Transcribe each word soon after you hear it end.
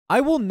I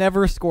will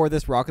never score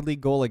this Rocket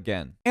League goal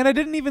again. And I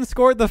didn't even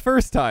score it the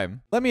first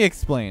time. Let me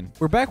explain.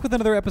 We're back with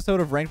another episode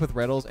of Ranked with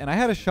Reddles, and I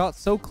had a shot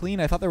so clean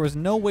I thought there was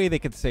no way they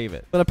could save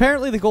it. But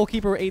apparently the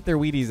goalkeeper ate their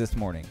Wheaties this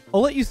morning. I'll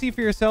let you see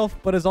for yourself,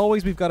 but as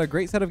always, we've got a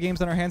great set of games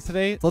on our hands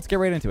today. So let's get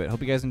right into it. Hope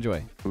you guys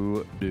enjoy.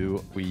 Who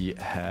do we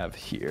have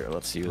here?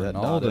 Let's see who that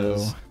dot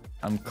is.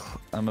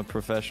 I'm a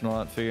professional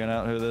at figuring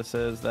out who this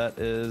is. That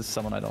is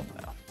someone I don't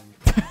know.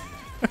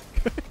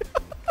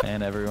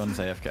 And everyone's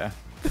AFK.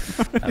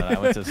 I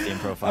went to Steam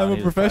profile. I'm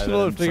a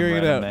professional at figuring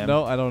it out.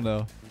 No, I don't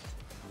know.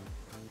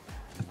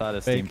 I thought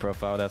a Steam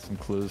profile would have some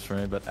clues for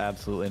me, but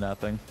absolutely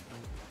nothing.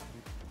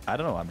 I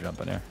don't know why I'm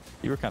jumping here.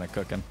 You were kind of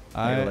cooking.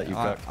 I'll let you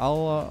cook.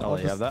 I'll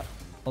let you have that.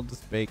 I'll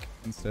just bake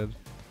instead.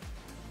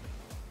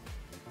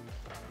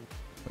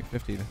 Wait,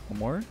 50. One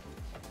more?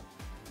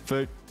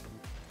 Fake.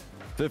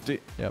 50.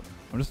 Yep.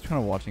 I'm just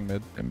kind of watching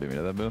mid. Can beat me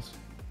to that boost.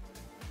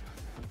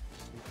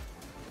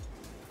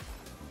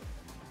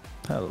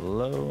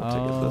 Hello.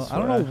 I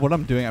don't know what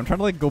I'm doing. I'm trying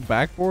to like go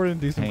backboard and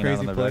do some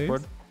crazy plays.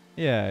 Backboard?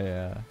 Yeah,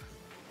 yeah.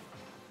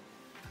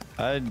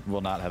 I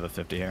will not have a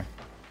 50 here.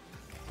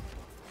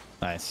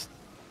 Nice.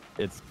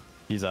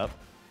 He's up.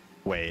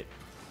 Wait.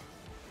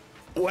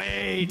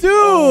 Dude!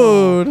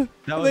 Oh,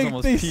 that was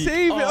almost they peak.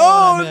 saved it.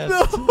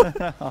 Oh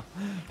no.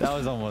 That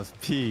was almost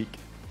peak.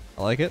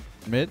 I like it.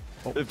 Mid.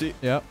 50.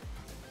 Yep.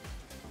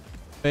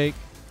 Fake.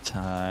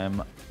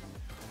 Time.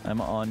 I'm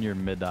on your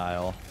mid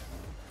dial.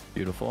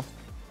 Beautiful.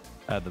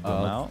 Add the boom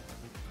out.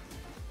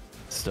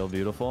 Still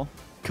beautiful.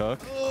 Cook.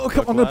 Oh,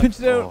 come on. I'm going to pinch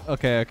it out. Oh.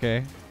 Okay,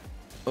 okay.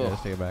 Oh. Yeah,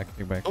 just take it back.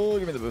 Take it back. Oh,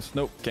 give me the boost.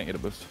 Nope. Can't get a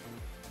boost.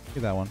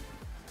 Get that one.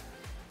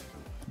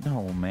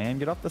 No, man.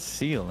 Get off the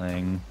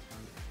ceiling.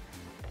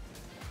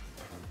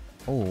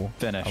 Oh.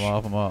 Finish.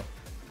 I'm up.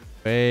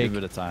 Fake.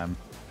 Give it a time.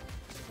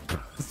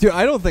 Dude,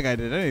 I don't think I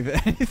did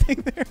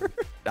anything there.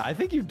 I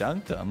think you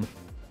dunked him.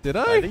 Did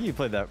I? I think you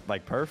played that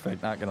like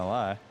perfect, not gonna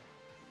lie.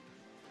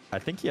 I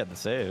think he had the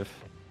save.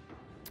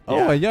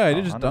 Oh, yeah, I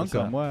did just dunk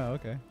him. Wow,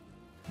 okay.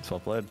 It's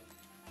well played.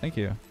 Thank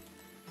you.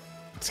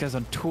 This guy's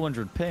on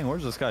 200 ping.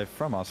 Where's this guy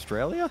from?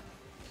 Australia?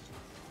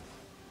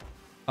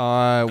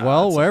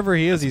 Well, wherever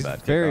he is, he's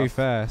very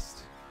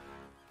fast.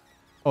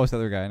 Oh, it's the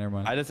other guy. Never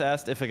mind. I just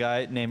asked if a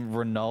guy named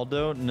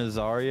Ronaldo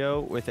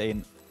Nazario with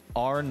an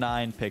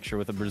R9 picture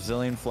with a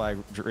Brazilian flag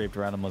draped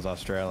around him was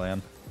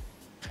Australian.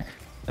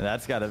 And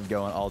that's got to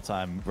go in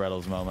all-time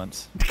Reddles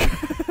moments.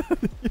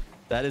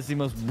 That is the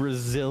most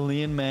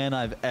Brazilian man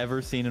I've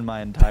ever seen in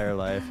my entire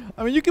life.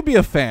 I mean, you could be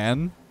a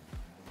fan.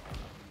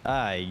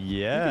 Yeah.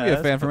 You could be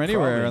a fan from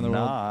anywhere around the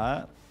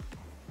world.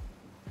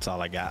 That's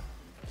all I got.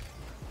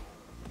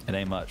 It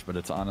ain't much, but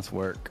it's honest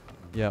work.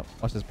 Yep.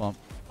 Watch this bump.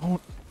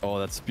 Oh,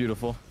 that's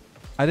beautiful.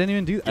 I didn't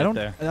even do. I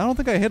don't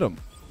think I hit him.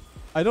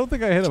 I don't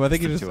think I hit him. I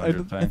think he just.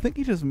 I think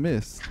he just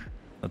missed.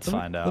 Let's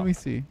find out. Let me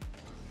see.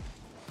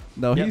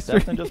 No, yep, he's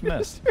definitely just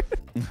missed.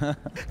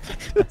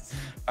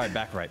 All right,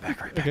 back right.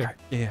 Okay.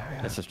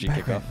 Yeah. SSG back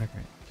kickoff. Right, back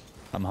right.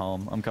 I'm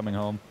home. I'm coming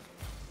home.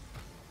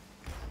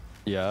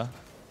 Yeah.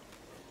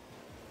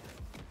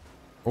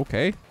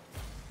 Okay.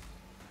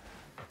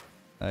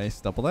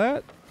 Nice. Double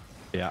that.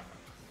 Yeah.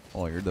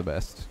 Oh, you're the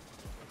best.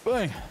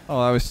 Bang.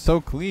 Oh, that was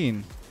so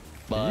clean.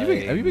 Have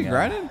you been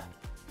grinding?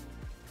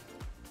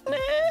 Nah,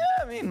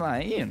 I mean,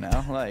 like, you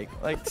know,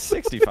 like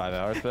 65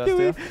 hours past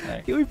due.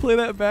 Can we play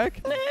that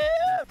back? Nah,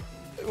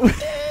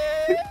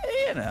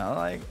 you know,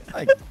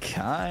 like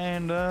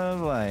kind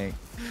of like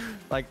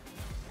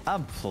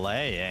I'm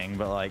playing,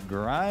 but like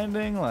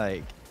grinding,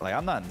 like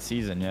I'm not in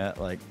season yet.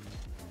 Like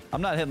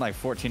I'm not hitting like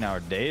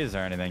 14-hour days or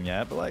anything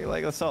yet, but like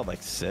let's sell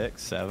like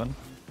 6, 7.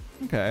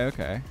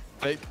 Okay.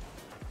 Like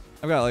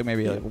I've got like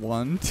maybe like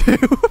 1, 2.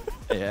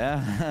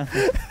 Yeah.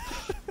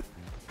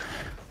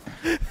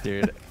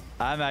 Dude,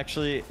 I'm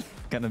actually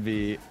gonna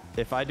be,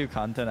 if I do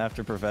content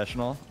after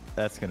professional,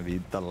 that's gonna be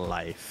the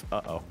life.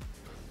 Uh-oh.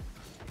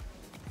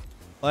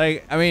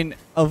 Like, I mean,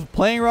 of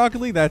playing Rocket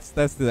League, that's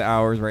the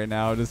hours right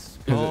now. Just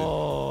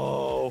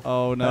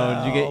oh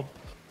no, did you get?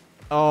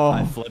 Oh,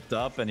 I flipped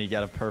up and he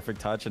got a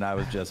perfect touch, and I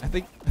was just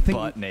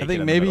butt naked. I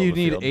think maybe you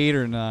need 8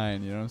 or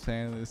 9. You know what I'm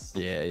saying? This.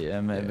 Yeah,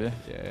 maybe.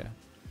 Yeah.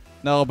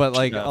 No, but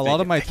like a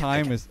lot of my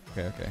time is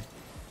okay.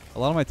 A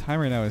lot of my time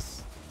right now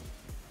is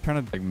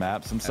trying to like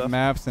maps and stuff.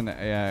 Maps and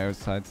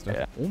outside stuff.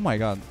 Yeah. Oh my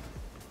god.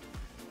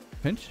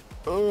 Pinch.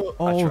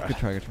 Oh, good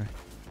try.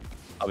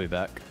 I'll be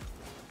back.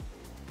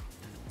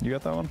 You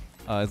got that one?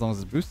 As long as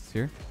his boost is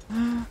here.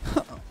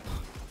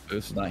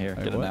 Boost is not here.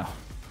 Get it now.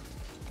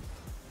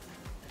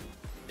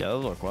 Yeah, that was a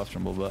little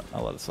questionable, but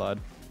I'll let it slide.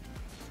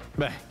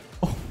 Bang.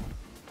 Oh.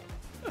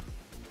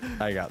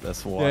 I got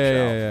this. Watch out.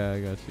 Yeah, I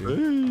got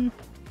you.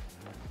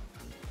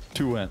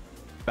 2 went.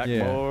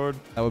 Backboard.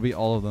 Yeah, that would be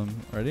all of them.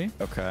 Ready?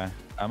 Okay.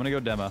 I'm going to go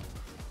demo.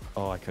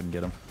 Oh, I couldn't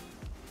get him.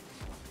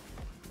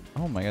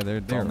 Oh my god,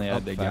 they're only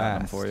up had to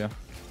get him for you. I'm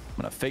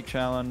going to fake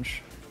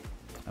challenge.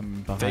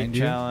 I'm behind fake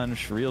you.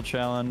 Challenge, real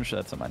challenge.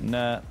 That's on my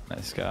net.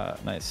 Nice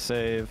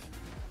save.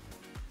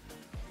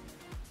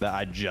 That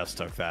I just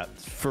took that.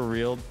 For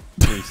real.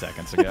 3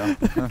 seconds ago.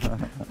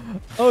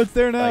 Oh, it's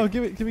there now. Like,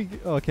 give me.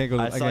 Oh, I can't go.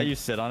 I saw you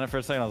sit on it for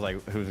a second. I was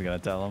like, who's gonna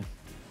tell him?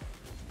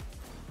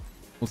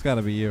 Well, it's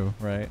gotta be you,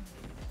 right?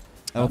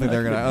 I don't think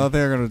they're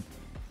gonna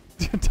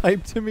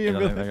type to me and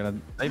be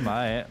like, They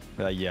might.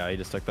 Be like, yeah, he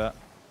just took that.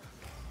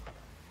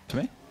 To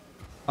me?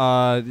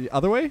 The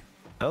other way?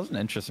 That was an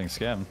interesting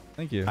scam.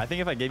 Thank you. I think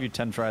if I gave you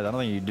 10 tries, I don't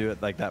think you'd do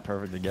it like that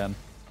perfect again.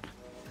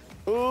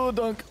 Oh,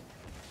 dunk.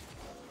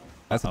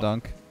 That's a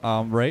dunk.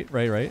 Right.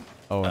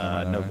 Oh,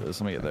 no.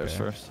 Let me get theirs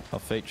first. I'll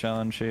fake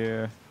challenge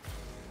here.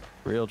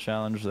 Real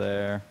challenge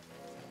there.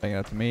 Bang it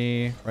out to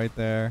me. Right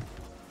there.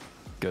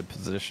 Good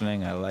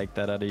positioning. I like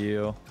that out of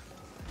you.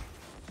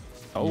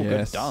 Oh,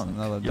 yes, good dunk.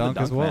 Another You're dunk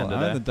the as well. man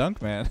today. I'm the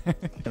dunk man.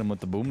 Hit him with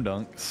the boom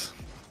dunks.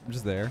 I'm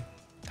just there.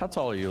 How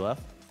tall are you,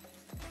 Leth?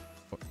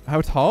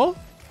 How tall?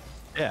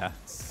 Yeah.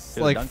 It's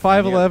like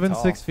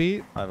 5'11", 6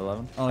 feet.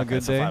 5'11"? On a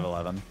good day.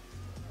 5'11".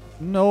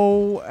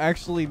 No,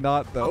 actually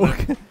not though.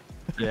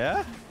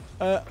 Yeah?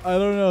 I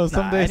don't know.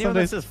 Some days, anyone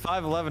that says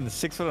 5'11",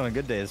 6 foot on a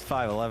good day is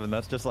 5'11".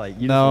 That's just like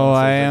you. No,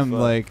 I am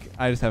like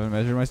I just haven't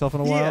measured myself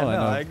in a while. Yeah, I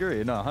know. I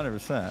agree. No,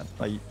 100%.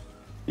 Like,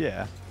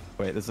 yeah.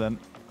 Wait, this then.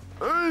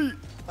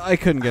 I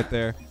couldn't get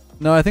there.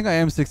 No, I think I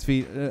am 6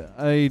 feet.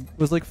 I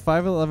was like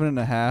 5'11" and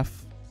a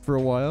half for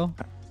a while,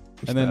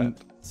 and then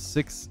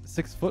 6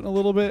 foot and a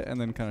little bit, and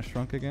then kind of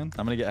shrunk again.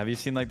 I'm gonna get. Have you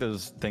seen like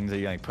those things that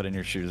you like put in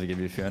your shoes that give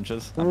you a few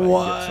inches?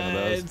 What?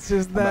 It's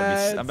just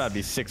that. I'm about to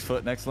be 6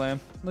 foot next land.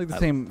 Like the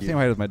same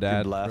height as my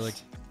dad. You're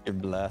blessed. You're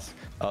blessed.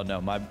 Oh no,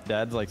 my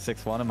dad's like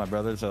 6'1", and my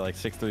brothers are like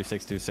 6'3",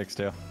 6'2",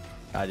 6'2".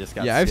 I just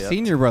got. Yeah, I've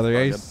seen your brother.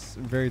 Yeah, he's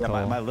very yeah,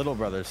 tall. My little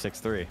brother's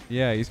 6'3".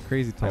 Yeah, he's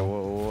crazy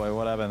tall. Hey,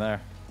 what happened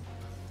there?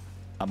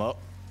 I'm up.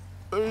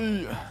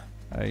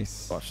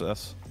 Nice. Watch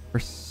this. For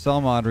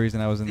some odd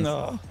reason, I was in this.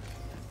 No.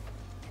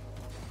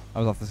 I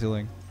was off the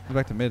ceiling. Go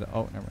back to mid.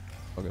 Oh, never mind.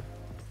 Oh, good.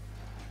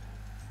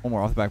 One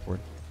more off the backboard.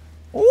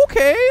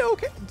 Okay,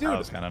 dude. That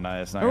was kind of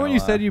nice. Remember when you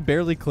said you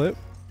barely clip?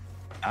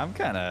 I'm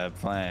kind of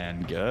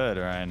playing good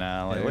right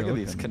now. Like, Yeah, look at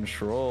these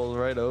controls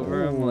right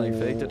over him. Like,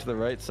 faked it to the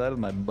right side of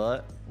my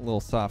butt. A little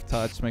soft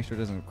touch. Make sure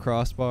it doesn't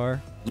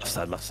crossbar. Left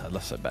side, left side,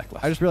 left side, back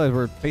left. I just realized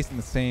we're facing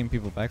the same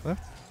people back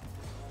left.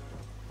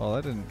 Well,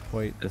 that didn't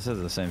quite. This is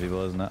the same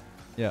people, isn't it?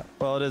 Yeah.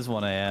 Well, it is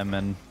 1 a.m.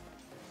 and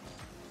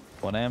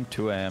 1 a.m.,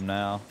 2 a.m.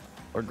 now.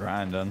 We're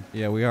grinding.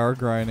 Yeah, we are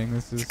grinding.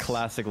 This is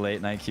classic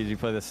late night queues. You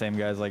play the same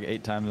guys like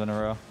 8 times in a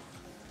row.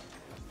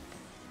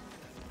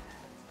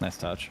 Nice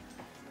touch.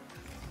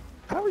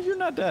 How are you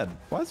not dead?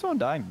 Why is someone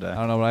dying today? I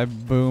don't know, but I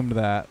boomed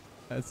that.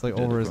 It's like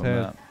over his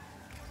head. That.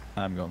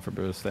 I'm going for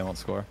boost. They won't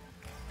score.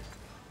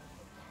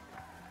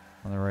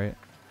 On the right.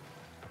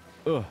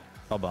 Ugh.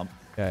 I'll bump.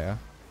 Yeah.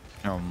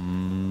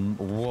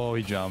 Whoa,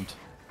 he jumped.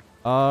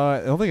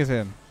 I don't think it's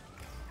in.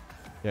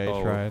 Yeah,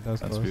 he tried.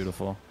 That's close.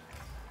 Beautiful.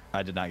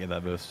 I did not get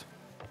that boost.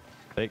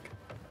 Fake.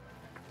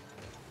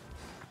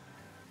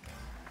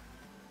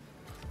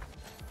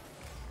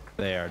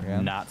 They are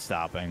not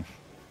stopping.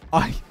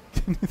 I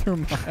threw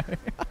my.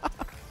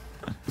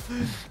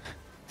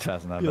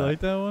 Passing that You back. like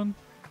that one?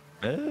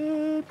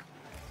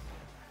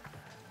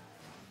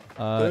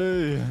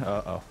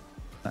 Uh-oh.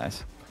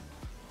 Nice.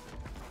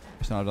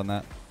 I should not have done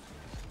that.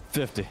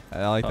 50.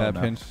 I like that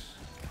pinch.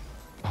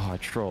 Oh, I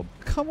trolled.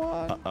 Come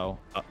on. Uh-oh.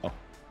 Uh-oh.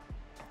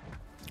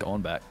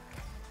 Going back.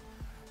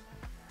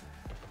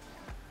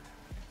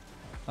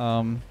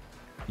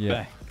 Yeah.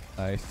 Bang.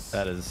 Nice.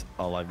 That is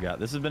all I've got.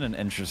 This has been an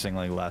interesting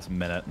like last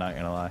minute, not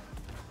gonna lie.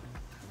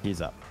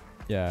 He's up.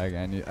 Yeah,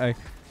 again.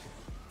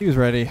 He was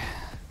ready.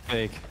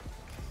 Fake.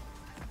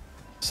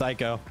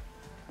 Psycho.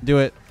 Do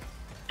it.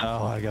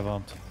 Oh, I got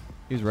bumped.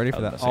 He was ready for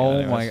that.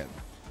 Oh my god.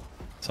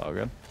 It's all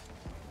good.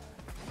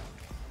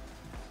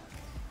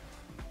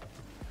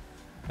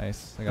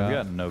 Nice. I've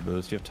got no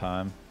boost. You have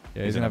time.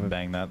 Yeah, he's gonna have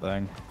bang that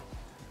thing.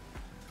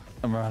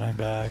 I'm running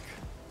back.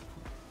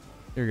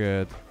 You're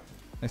good.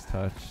 Nice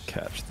touch.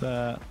 Catch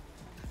that.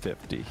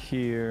 50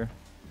 here.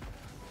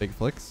 Big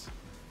flicks.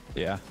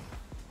 Yeah.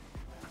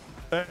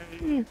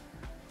 Hey.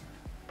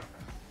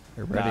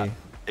 You're ready. Not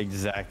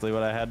exactly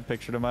what I had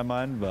pictured in my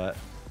mind, but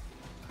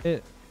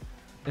it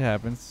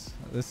happens.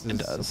 This is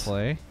a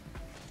play.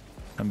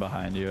 I'm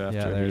behind you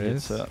after there he it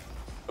hits is. up.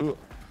 Ooh.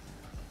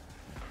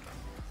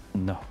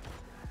 No.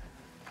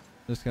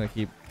 Just gonna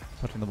keep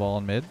touching the ball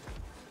in mid.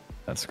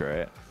 That's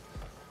great.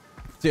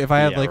 Dude, if I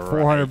had like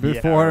 400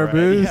 boost, 400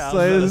 boost,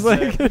 it's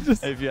like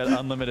just if you had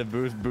unlimited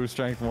boost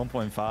strength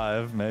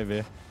 1.5,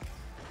 maybe.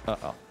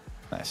 Uh-oh.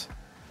 Nice.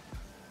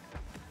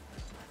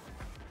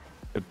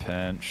 Good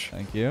pinch.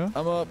 Thank you.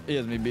 I'm up. He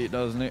has me beat,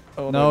 doesn't he?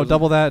 Oh, no,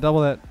 double that,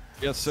 double that.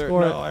 Yes, sir.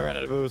 Score no, I ran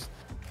out of boost.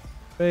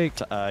 Fake.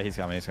 He's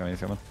coming, he's coming, he's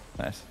coming.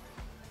 Nice.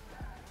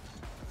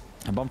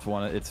 I bumped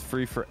one. It's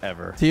free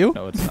forever. To you?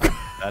 No, it's not.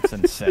 That's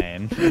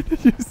insane.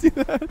 Did you see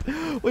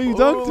that? Well, you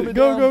dunked it.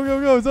 Go, go, go,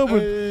 go. It's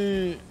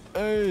open.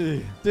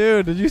 Hey.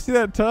 Dude, did you see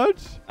that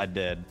touch? I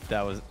did.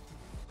 That was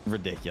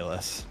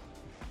ridiculous.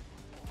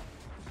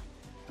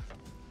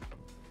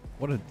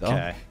 What a dunk.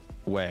 Okay.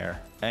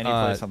 Where? Any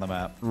place on the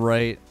map.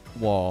 Right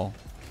wall.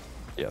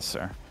 Yes,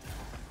 sir.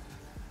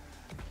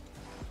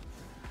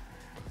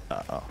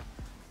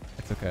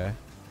 Okay.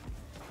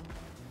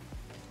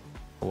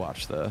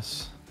 Watch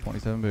this.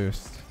 27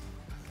 boost.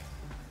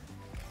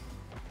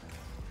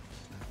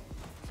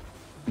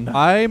 No.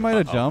 I might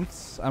have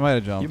jumped. I might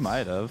have jumped. You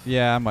might have.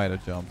 Yeah, I might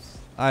have jumped.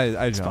 I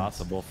jumped. It's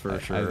possible for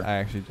sure. I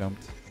actually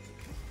jumped.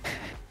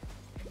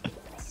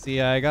 See,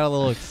 I got a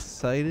little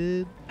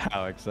excited.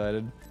 How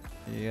excited?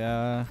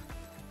 Yeah.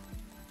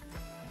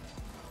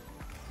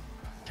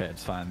 Okay,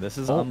 it's fine. This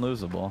is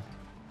unlosable.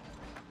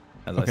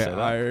 As I Okay, say that.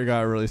 I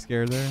got really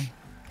scared there.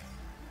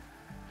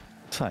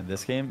 It's fine.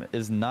 This game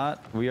is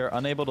not. We are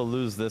unable to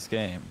lose this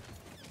game.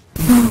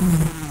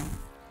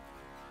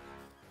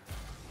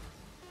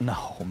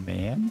 No,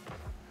 man.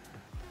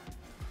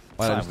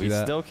 Why did I Fine, just do we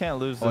that? still can't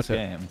lose Watch this it.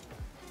 game.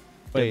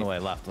 Get Wait. in the way.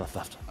 Left, left,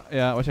 left.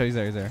 Yeah, watch out. He's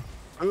there. He's there.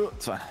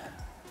 It's fine.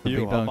 The You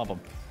big dunk. bump him.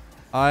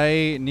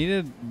 I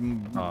needed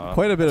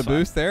quite a bit of fine.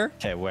 boost there.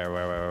 Okay, where?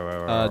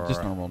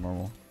 Just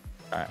normal.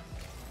 All right.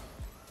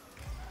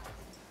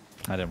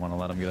 I didn't want to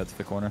let him get it to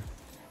the corner.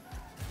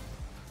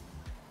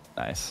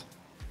 Nice.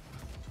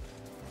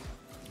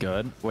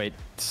 Good. Wait.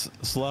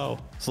 Slow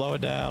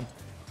it down.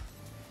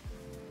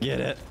 Get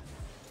it.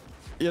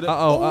 Get it.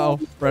 Uh-oh.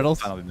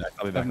 Reynolds. I'll be back.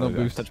 I have no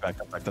boost. Touch back.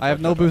 I have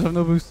no boost. I have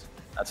no boost.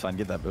 That's fine.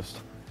 Get that boost.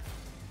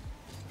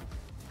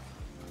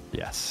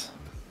 Yes.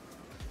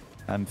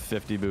 I'm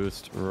 50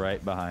 boost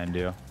right behind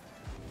you.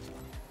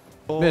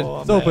 Mid.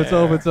 It's open. It's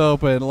open. It's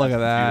open. Look at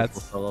that.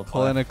 Beautiful solo play.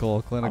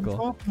 Clinical. I'm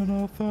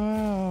dropping a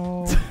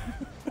foul.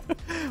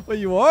 Well,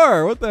 you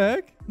are. What the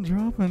heck?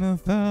 Dropping a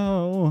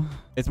thou.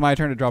 It's my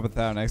turn to drop a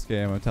thou next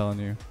game. I'm telling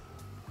you.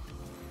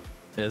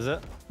 Is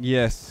it?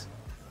 Yes.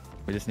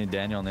 We just need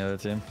Daniel on the other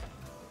team.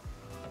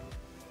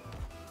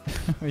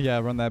 Yeah,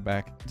 run that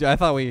back. I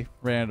thought we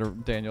ran into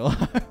Daniel.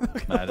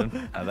 I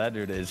didn't. That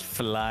dude is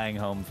flying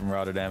home from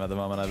Rotterdam at the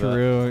moment. I bet.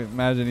 True.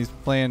 Imagine he's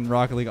playing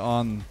Rocket League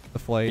on the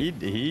flight.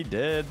 He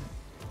did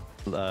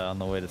on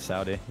the way to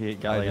Saudi. He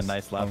got like a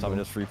nice laptop and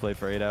just free played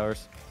for 8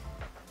 hours.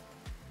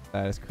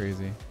 That is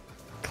crazy.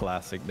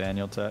 Classic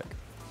Daniel tech.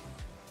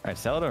 All right,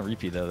 sell it on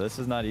repeat though. This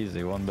is not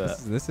easy. One bit.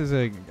 This is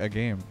a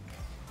game.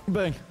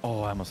 Bang.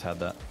 Oh, I almost had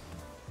that.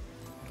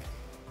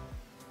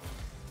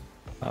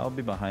 I'll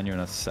be behind you in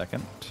a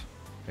second.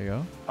 There you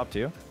go. Up to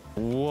you.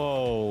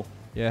 Whoa.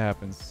 Yeah, it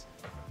happens.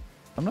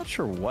 I'm not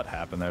sure what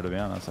happened there, to be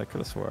honest. I could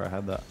have swore I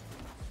had that.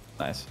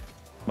 Nice.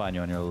 Behind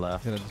you on your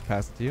left. Gonna just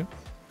pass it to you.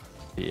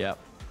 Yep.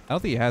 I don't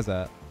think he has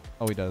that.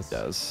 Oh, he does.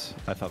 Does.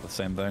 I thought the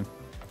same thing.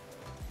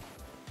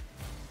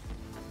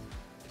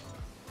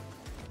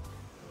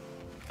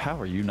 How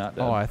are you not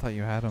dead? Oh, I thought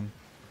you had him.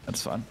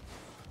 That's fun.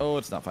 Oh,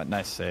 it's not fun.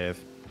 Nice save.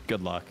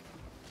 Good luck.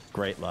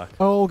 Great luck.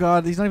 Oh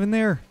god, he's not even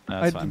there.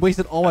 That's I fine.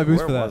 wasted all my boost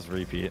Where for that. was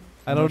repeat?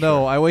 I don't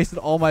know. I wasted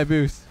all my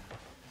boost.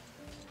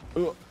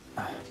 Ooh.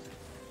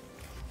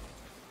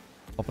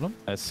 Open him.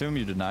 I assume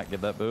you did not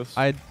get that boost.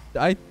 I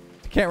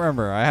can't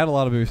remember. I had a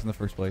lot of boost in the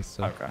first place.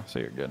 So. Okay, so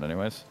you're good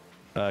anyways.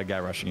 Guy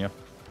rushing you.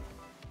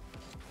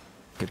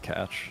 Good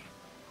catch.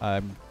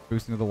 I'm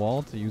boosting to the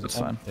wall to use That's it.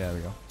 fine. Yeah, there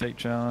we go. Take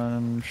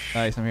challenge.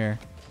 Nice, I'm here.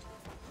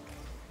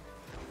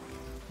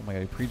 Oh my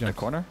god, he pre-jumped. The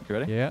corner. You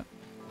ready? Yeah.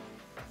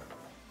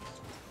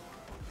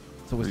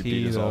 So was Repeat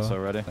he is though. also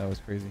ready. That was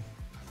crazy.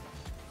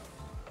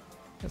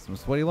 Got some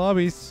sweaty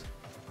lobbies.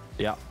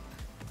 Yeah.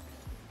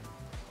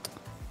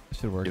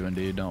 Should work. Do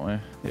indeed, don't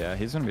we? Yeah,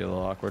 he's gonna be a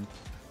little awkward.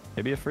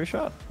 Maybe a free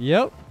shot.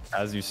 Yep.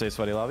 As you say,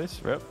 sweaty lobbies.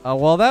 Rip.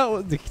 Well, that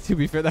was, to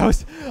be fair, that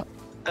was.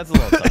 That's a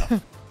little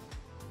tough.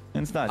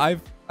 It's not.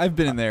 I've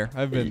been in there.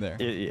 I've been there.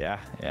 Yeah.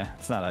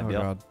 It's not Oh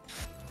ideal. god.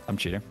 I'm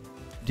cheating.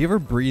 Do you ever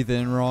breathe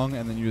in wrong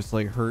and then you just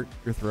like hurt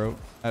your throat?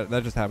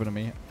 That just happened to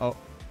me. Oh.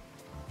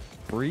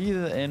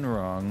 Breathe in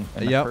wrong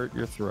and Yep. hurt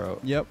your throat.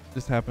 Yep.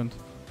 Just happened.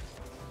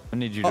 I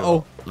need you to.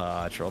 Uh-oh.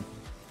 I trolled.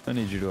 I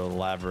need you to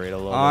elaborate a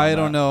little. I bit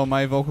don't on know.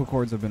 My vocal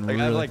cords have been that. Like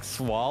really. I like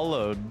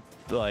swallowed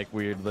like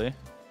weirdly.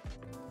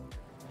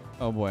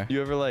 Oh boy.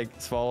 You ever like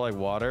swallow like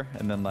water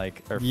and then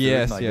like or food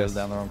Yes, and, like yes. goes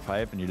down the wrong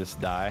pipe and you just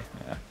die?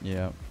 Yeah.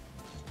 Yeah.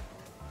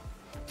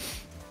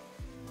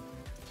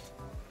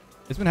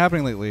 It's been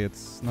happening lately.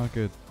 It's not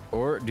good.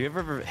 Or do you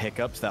ever have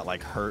hiccups that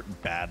like hurt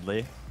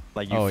badly?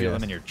 Like you feel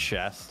them in your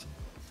chest?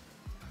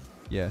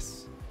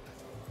 Yes.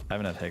 I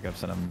haven't had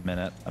hiccups in a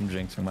minute. I'm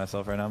jinxing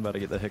myself right now. I'm about to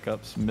get the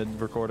hiccups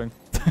mid-recording.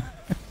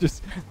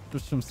 just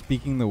from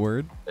speaking the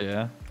word.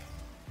 Yeah.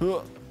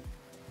 Oh,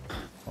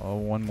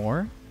 one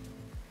more.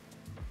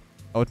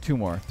 Oh, two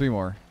more. Three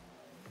more.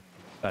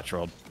 That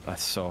trolled.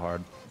 That's so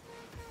hard.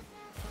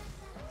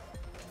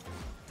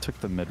 Took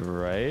the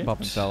mid-right.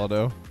 Popping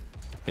Salado.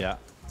 Yeah.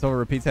 It's over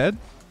Repeat's head.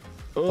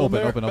 Oh,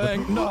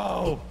 Open.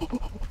 No!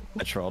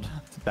 I trolled.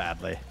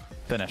 Badly.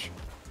 Finish.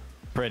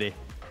 Pretty.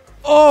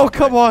 Oh,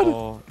 come on.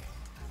 Oh.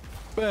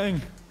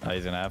 Bang. Oh,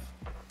 he's gonna have.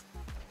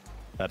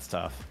 That's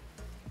tough.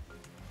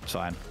 It's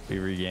fine. We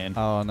regain.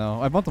 Oh,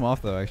 no. I bumped him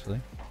off, though, actually.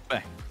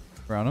 Bang.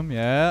 Around him.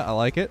 Yeah, I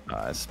like it.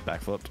 It's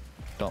backflipped.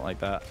 Don't like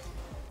that.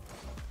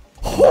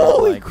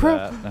 Holy Like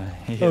crap. that.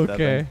 He hit that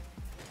Okay. thing.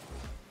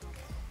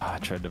 I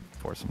tried to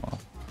force him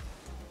off.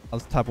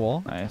 Let's tap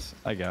wall. Nice.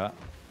 I got.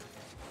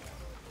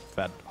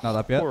 Bad. Not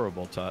up yet.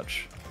 Horrible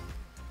touch.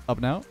 Up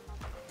now.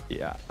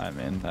 Yeah, I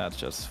mean, that's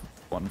just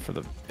one for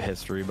the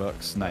history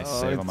books. Nice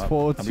save it's him up.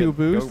 12-2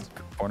 boost.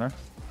 Go corner.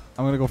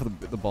 I'm going to go for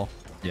the ball.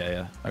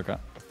 Yeah. Okay.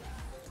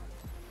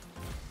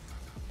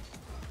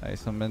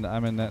 Nice. I'm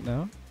in net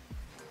now.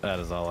 That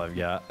is all I've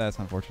got. That's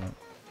unfortunate.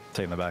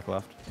 Taking the back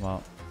left.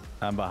 Wow.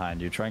 I'm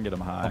behind you. Try and get him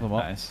high. Bump him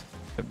up. Nice.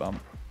 Good bump.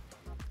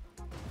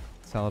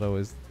 Salado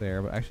is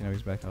there, but actually no,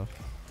 he's back off.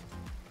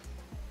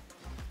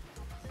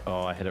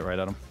 Oh, I hit it right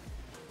at him.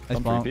 Nice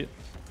bump. Repeat.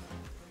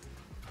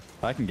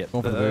 I can get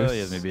Going for the boost. He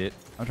has me beat.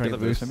 I'm trying to get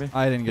the boost. Maybe?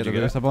 I didn't get Did the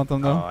you boost. it? I bumped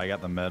them though. Oh, I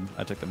got the mid.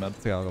 I took the mid.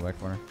 So I'll go back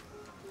corner.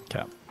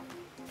 Cap.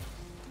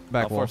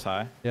 Back I'll wall. force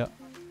high. Yep.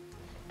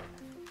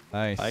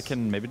 Nice. I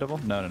can maybe double?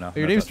 No. Oh,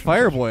 your name's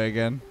Fireboy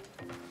again.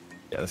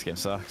 Yeah, this game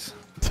sucks.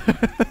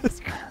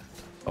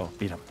 Oh,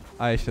 beat him.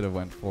 I should have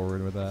went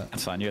forward with that.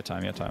 That's fine. You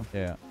got time.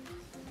 Yeah.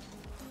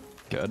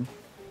 Good.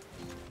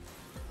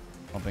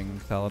 Bumping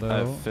Salado. I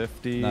have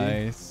 50.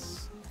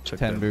 Nice. Took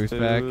 10 the boost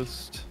back.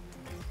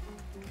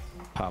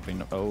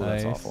 Popping. Oh,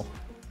 Nice. that's awful.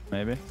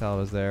 Maybe.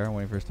 Salado's there. I'm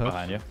waiting for his touch.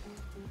 Behind you.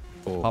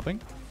 Oh. Popping.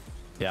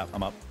 Yeah,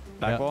 I'm up.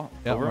 Back wall.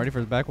 Yeah, I'm Over. ready for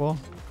the back wall.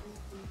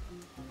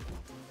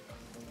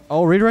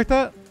 Oh, redirect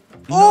that?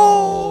 No,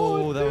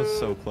 Oh, that was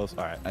so close.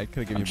 All right. I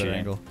could have given you a better cheating.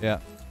 angle. Yeah.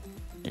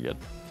 You're good.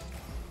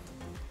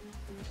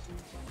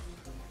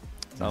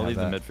 I'll I'll leave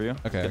that. the mid for you.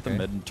 Okay, Get the okay.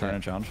 mid and turn Yeah.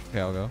 and challenge. Okay,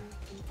 I'll go.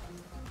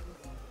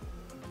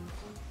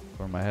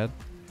 Over my head.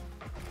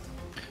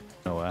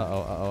 No way.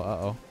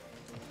 Uh-oh.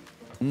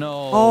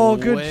 No. Oh,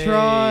 good way,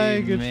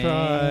 try. Good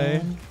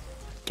man.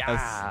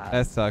 try.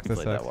 That sucks. You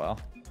That played that sucks. well.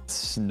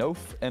 Snowf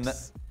and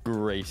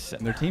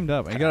Grayson. They're teamed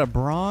up. And you got a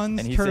bronze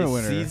And he's tournament a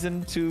winner.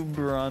 season 2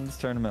 bronze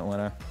tournament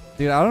winner.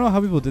 Dude, I don't know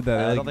how people did that.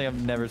 I They, don't think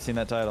I've never seen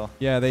that title.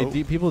 yeah, they Oh.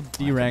 people get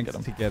D-ranked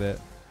him. to get it.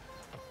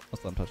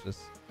 Let's let him touch this.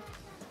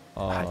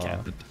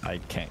 I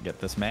can't get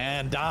this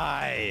man.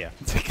 Die.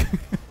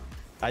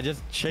 I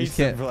just chased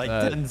can't, him for like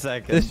 10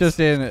 seconds. This just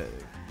in.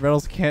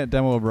 Reynolds can't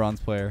demo a bronze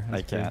player.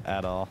 I can't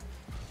at all.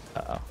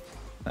 Uh-oh.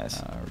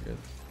 Nice. We're good.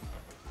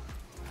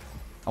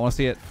 I want to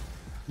see it.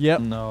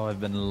 Yep. No, I've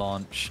been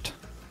launched.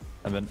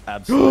 I've been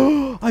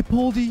absolutely... I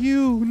pulled a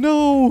U.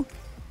 No.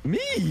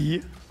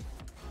 Me?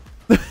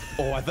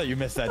 Oh, I thought you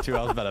missed that too.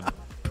 I was about to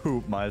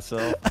poop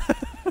myself.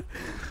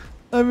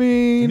 I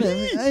mean,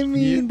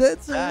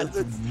 that's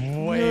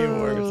way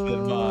worse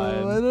than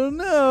mine. I don't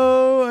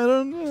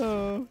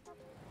know.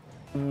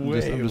 I'm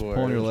just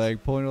pulling your leg.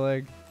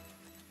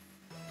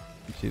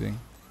 I'm cheating.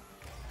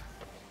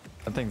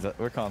 I think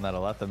we're calling that a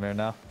Lethamyr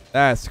now.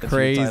 That's It's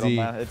crazy. Your title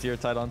now. It's your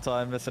title until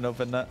I miss an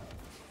open net.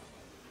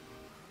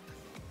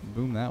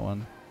 Boom that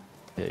one.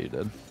 Yeah, you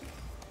did.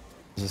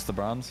 Is this the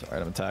bronze? All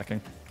right, I'm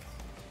attacking.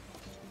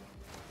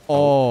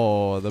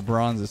 Oh, the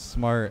bronze is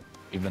smart.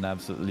 You've been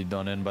absolutely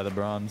done in by the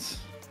bronze.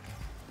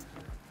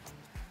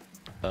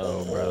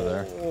 Oh,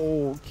 brother.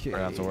 Okay. We're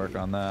gonna have to work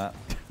on that.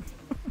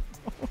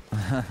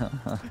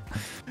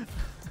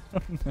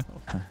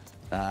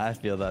 I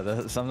feel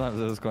that. Sometimes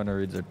those corner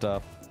reads are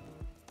tough.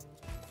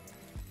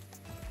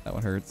 That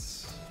one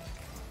hurts.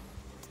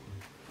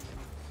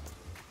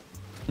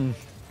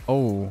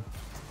 Oh.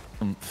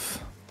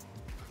 Oomph.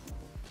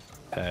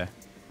 Hey.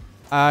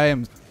 I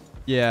am.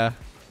 Yeah.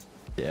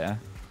 Yeah.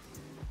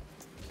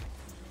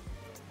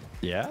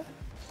 Yeah?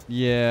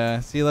 Yeah.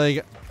 See,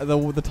 like,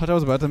 the touch I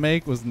was about to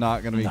make was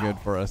not going to be good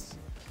for us.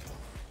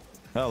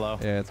 Hello.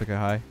 Yeah, it's okay.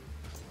 Hi.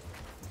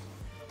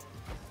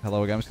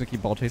 Hello again. I'm just going to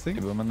keep ball chasing.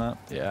 You booming that?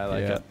 Yeah, I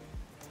like it.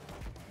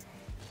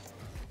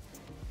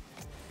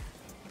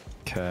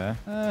 Okay.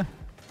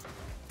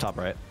 Top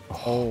right.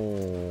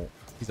 Oh.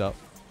 He's up.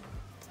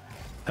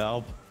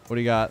 Help. What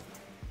do you got?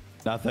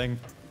 Nothing.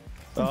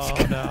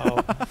 Oh,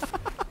 no.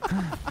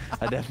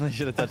 I definitely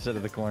should have touched it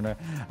at the corner.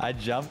 I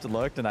jumped,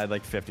 looked, and I had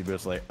like 50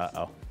 boosts. Like,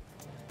 uh-oh.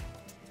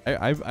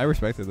 I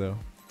respect it, though.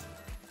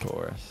 Of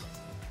course.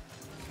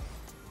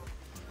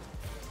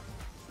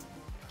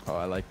 Oh,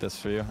 I like this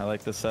for you. I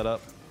like this setup.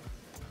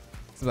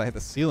 Since I hit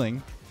the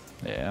ceiling.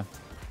 Yeah.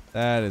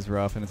 That is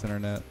rough in its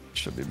internet.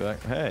 Should be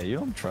back. Hey, you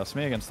don't trust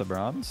me against the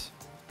bronze?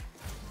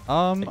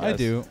 I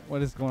do.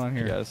 What is going on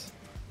here? Hey, guys.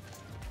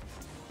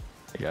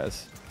 Hey,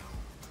 guys.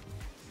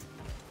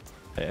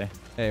 Hey.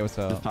 Hey, what's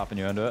up? Just popping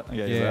you into it. I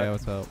got you Yeah, back.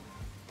 what's up?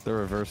 The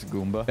reverse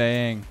Goomba.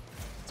 Bang.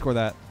 Score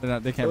that.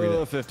 They can't read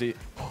it. 50.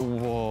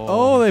 Whoa.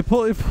 Oh, they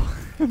pull.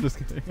 I'm just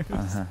kidding.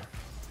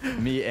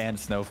 Me and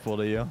Snowf pulled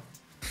to you.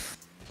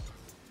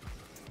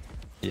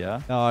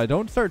 Yeah. No,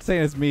 don't start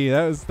saying it's me.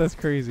 That's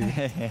crazy.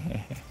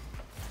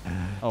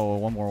 Oh,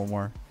 one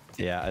more.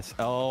 Yeah.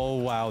 Oh,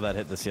 wow. That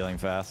hit the ceiling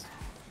fast.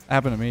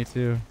 Happened to me,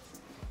 too.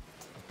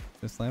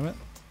 Just slam it.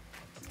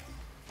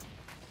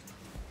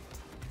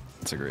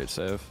 It's a great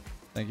save.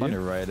 Thank you. On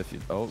your right if you...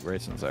 Oh,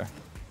 Grayson's there.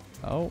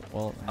 Oh,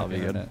 well. I'll be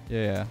good.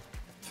 Yeah.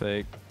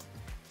 Fake.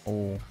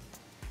 Oh.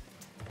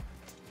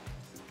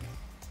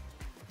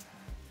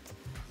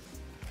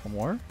 One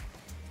more?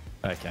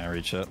 I can't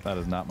reach it. That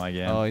is not my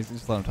game. Oh, he's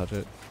just let him touch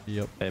it.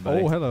 Yep. Hey,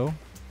 buddy. Oh, hello.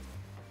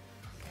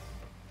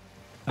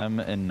 I'm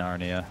in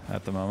Narnia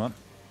at the moment.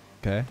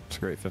 Okay. It's a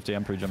great 50.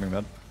 I'm pre-jumping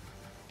mid.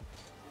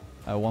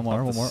 One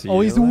more. Up the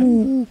Oh, he's... ceiling.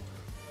 Ooh.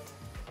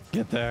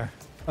 Get there.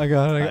 I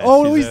got it. Nice,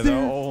 Oh, he's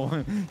there.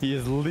 Oh, he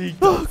is leaked.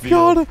 Oh, upfield.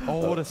 God.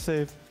 Oh, what a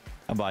save.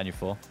 I'm buying you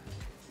full.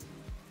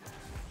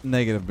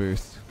 Negative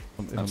boost.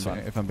 That's fine.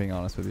 If I'm being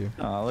honest with you.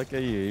 Oh, look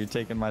at you. You're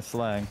taking my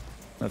slang.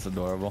 That's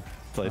adorable.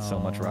 Play so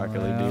much Rocket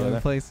League yeah, together.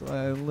 we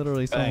play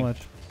literally so Bang.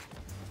 much.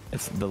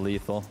 It's the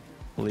lethal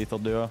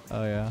duo.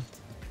 Oh, yeah.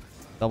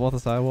 Double off the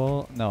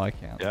sidewall? No, I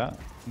can't. Yeah.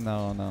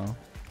 No, no.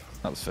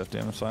 That was 50.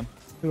 That's fine.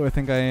 Who do I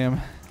think I am?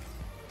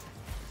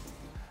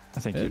 I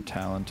think you're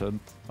talented.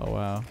 Oh,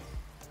 wow.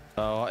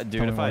 Oh,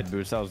 dude, if I had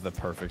boost, that was the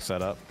perfect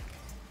setup.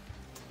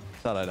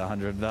 Thought I had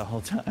 100 that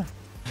whole time.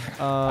 I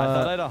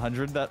thought I had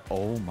 100 that.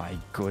 Oh my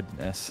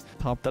goodness.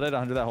 Thought I had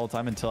 100 that whole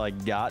time until I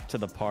got to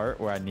the part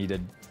where I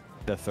needed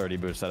the 30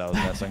 boost that I was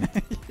missing.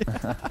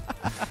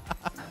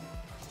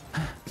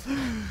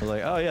 I was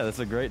like, oh yeah, that's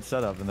a great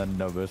setup, and then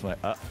no boost. I'm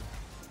like,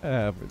 It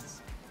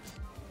happens.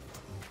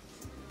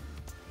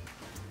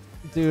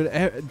 Dude,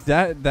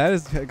 that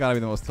has gotta be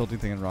the most tilting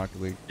thing in Rocket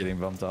League. Getting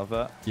bumped off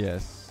that.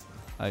 Yes.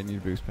 I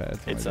need boost pads.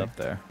 It's up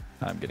there.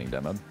 I'm getting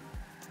demoed.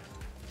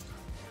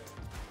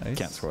 Nice.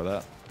 Can't score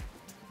that.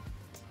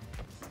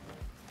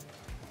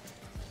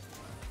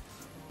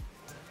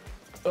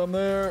 I'm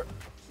there.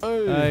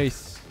 Hey.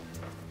 Nice.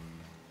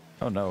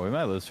 Oh no, we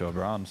might lose to a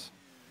bronze.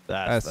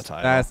 That's the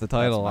title. That's the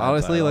title. That's my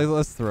Honestly, title.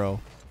 let's throw.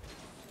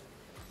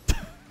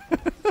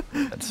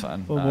 That's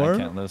fine. One I more?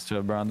 can't lose to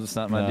a bronze. It's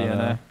not my DNA.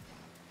 No.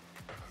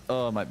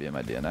 Oh, it might be in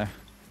my DNA.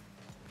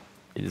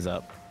 He's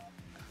up.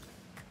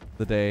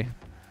 The day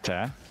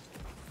Okay.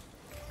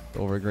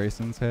 over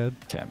Grayson's head.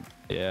 Okay.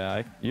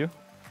 Yeah, you?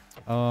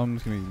 I'm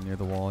just gonna be near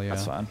the wall. Yeah.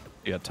 That's fine.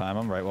 You got time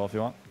him right wall if you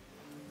want.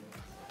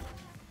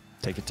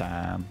 Take your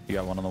time. You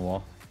got one on the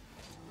wall.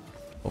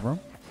 Over him.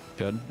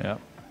 Good.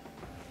 Yep.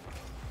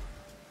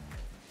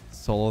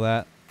 Solo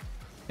that.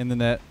 In the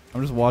net.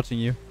 I'm just watching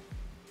you.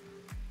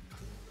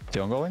 Is he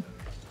on goalie?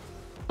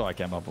 Oh, I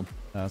can't help him.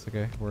 No, that's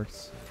okay.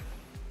 Works.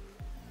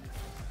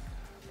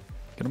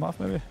 Get him off,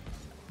 maybe.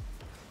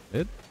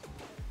 Did?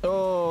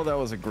 Oh, that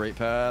was a great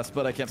pass,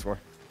 but I can't score.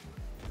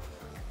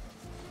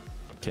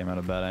 Came at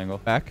a bad angle.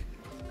 Back.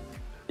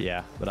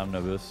 Yeah, but I'm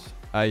no boost.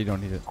 You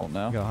don't need it. Oh,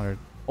 no. You got 100.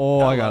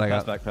 Oh, I got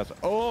Pass it. back, pass back.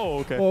 Oh,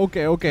 okay. Oh,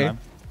 okay, okay. Time.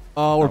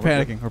 Oh, we're No, we're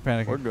panicking. good. We're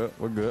panicking. We're good.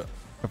 We're good.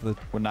 Except for the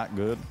We're not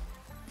good.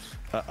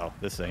 Uh-oh,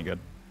 this ain't good.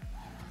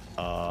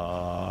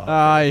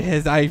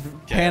 I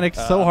panicked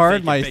so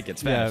hard. Fake it.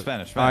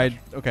 Spanish.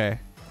 Okay.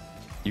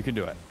 You can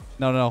do it.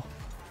 No, no.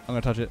 I'm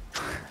gonna touch it.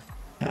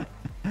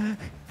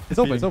 It's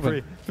open. It's open.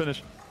 Free.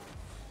 Finish.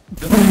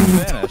 The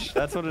fake Spanish.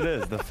 That's what it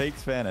is. The fake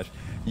Spanish.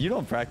 You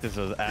don't practice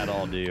those at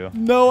all, do you?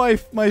 No,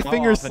 my How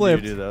finger often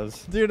slipped. Do you do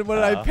those? Dude, when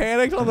I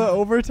panicked on the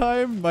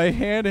overtime, my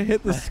hand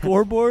hit the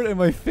scoreboard and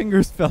my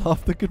fingers fell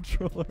off the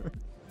controller.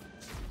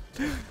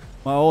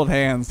 My old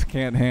hands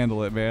can't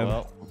handle it, man.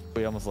 Well,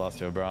 we almost lost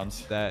to a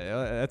bronze.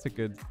 That's a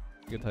good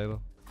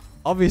title.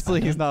 Obviously,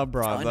 he's not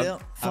bronze.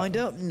 Find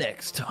out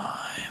next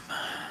time.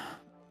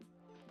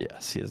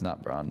 Yes, he is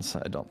not bronze.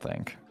 I don't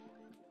think.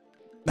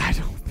 I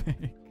don't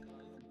think.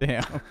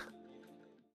 Damn.